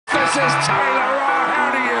says Taylor. Oh, how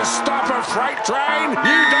do you stop a freight train?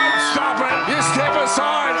 You don't stop it. You step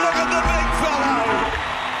aside. Look at the big fellow.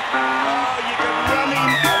 Oh, you can run him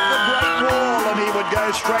at the Great Wall and he would go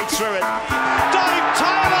straight through it. Dave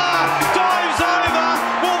Taylor dives over.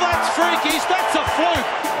 Well, that's freakish. That's a fluke.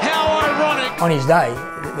 How ironic. On his day,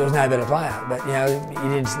 there was no better player, but you know, you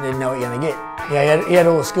didn't know what you're going to get. You know, he had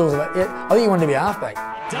all the skills of it. I think he wanted to be a halfback.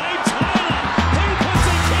 Dave Taylor, he puts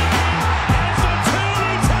a kick in. It's a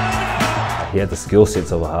Tony Taylor. He had the skill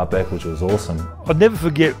sets of a halfback, which was awesome. I'll never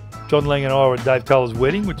forget John Lang and I were at Dave Taylor's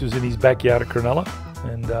wedding, which was in his backyard at Cronulla,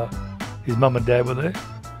 and his mum and dad were there.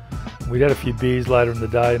 We'd had a few beers later in the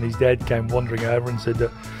day, and his dad came wandering over and said to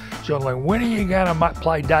John Lang, "When are you going to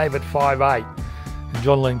play Dave at 5'8"? And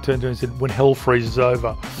John Lang turned to him and said, "When hell freezes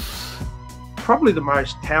over." Probably the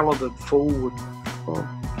most talented forward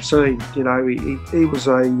I've seen. You know, he was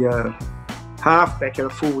a halfback in a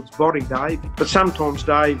forward's body, Dave. But sometimes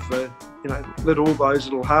Dave, you know, let all those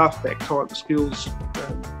little halfback type of skills,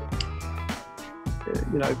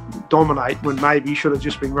 you know, dominate when maybe he should have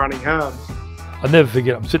just been running hard. I'll never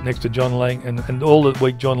forget, I'm sitting next to John Lang, and all the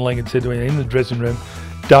week John Lang had said to me in the dressing room,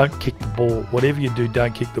 "Don't kick the ball. Whatever you do,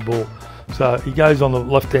 don't kick the ball." So he goes on the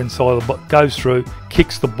left-hand side of the box, goes through,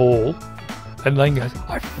 kicks the ball, and Lang goes,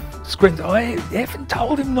 "I screamed, I haven't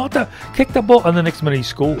told him not to kick the ball." And the next minute he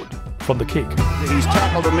scored from the kick. He's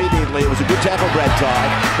tackled immediately. It was a good tackle, Brad Ty.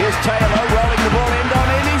 Here's Taylor rolling the ball end on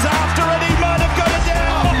end. He's after it. He might have got it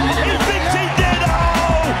down. He thinks he did.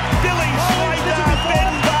 Oh, Billy Slater,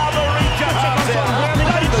 Ben Barber reaches out.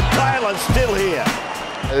 David Taylor's still here.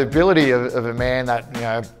 The ability of a man that, you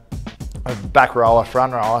know, a back rower,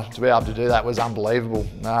 front rower, to be able to do that was unbelievable.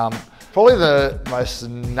 Probably the most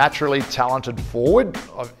naturally talented forward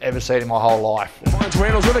I've ever seen in my whole life. Finds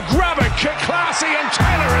Reynolds with a grubbered kick, classy, and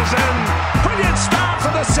Taylor is in. Brilliant start for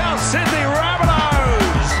the South Sydney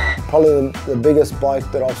Rabbitohs. Probably the biggest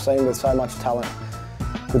bloke that I've seen with so much talent.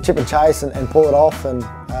 Could chip and chase and pull it off, and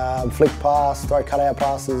flick pass, throw cutout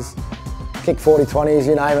passes, kick 40-20s,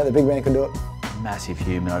 you name it, the big man could do it. Massive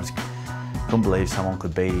human. I just couldn't believe someone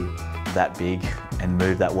could be that big and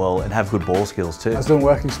move that well and have good ball skills too. I was doing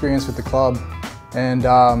work experience with the club, and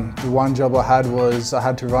the one job I had was I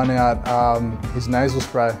had to run out his nasal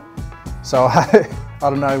spray. So I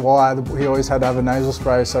don't know why, he always had to have a nasal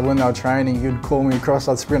spray, so when they were training he'd call me across,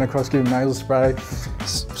 I'd sprint across, give him nasal spray,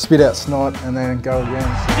 spit out snot and then go again.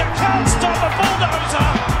 You can't stop a bulldozer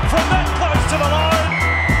from that close to the line.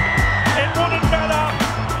 It wouldn't matter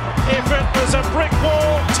if it was a brick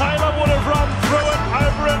wall. Taylor would have run through it,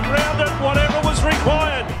 over it, round it, whatever was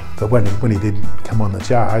required. But when he did come on the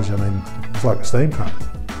charge, I mean, it was like a steam train.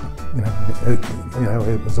 You know,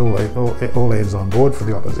 it was all hands on board for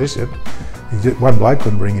the opposition. One bloke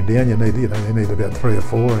couldn't bring him down. You need about 3 or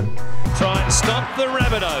 4. And try and stop the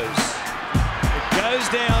Rabbitohs. It goes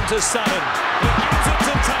down to Sutton, who gives it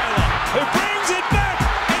to Taylor, who brings it back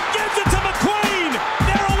and gives it to McQueen.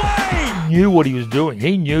 They're away. He knew what he was doing.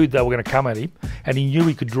 He knew they were going to come at him, and he knew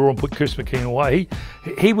he could draw and put Chris McQueen away.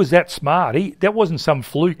 He was that smart. That wasn't some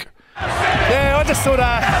fluke. Yeah, I just thought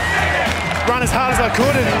run as hard as I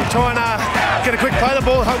could and try and get a quick play the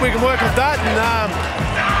ball and hope we can work with that. And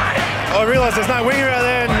I realised there's no winger out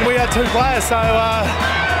there and we had 2 players, so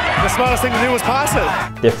the smartest thing to do was pass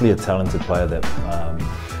it. Definitely a talented player that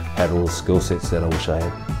had all the skill sets that I wish I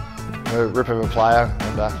had. A rip of a player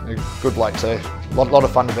and a good bloke too. Lot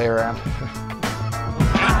of fun to be around.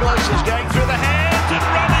 Inglis is going through the hand.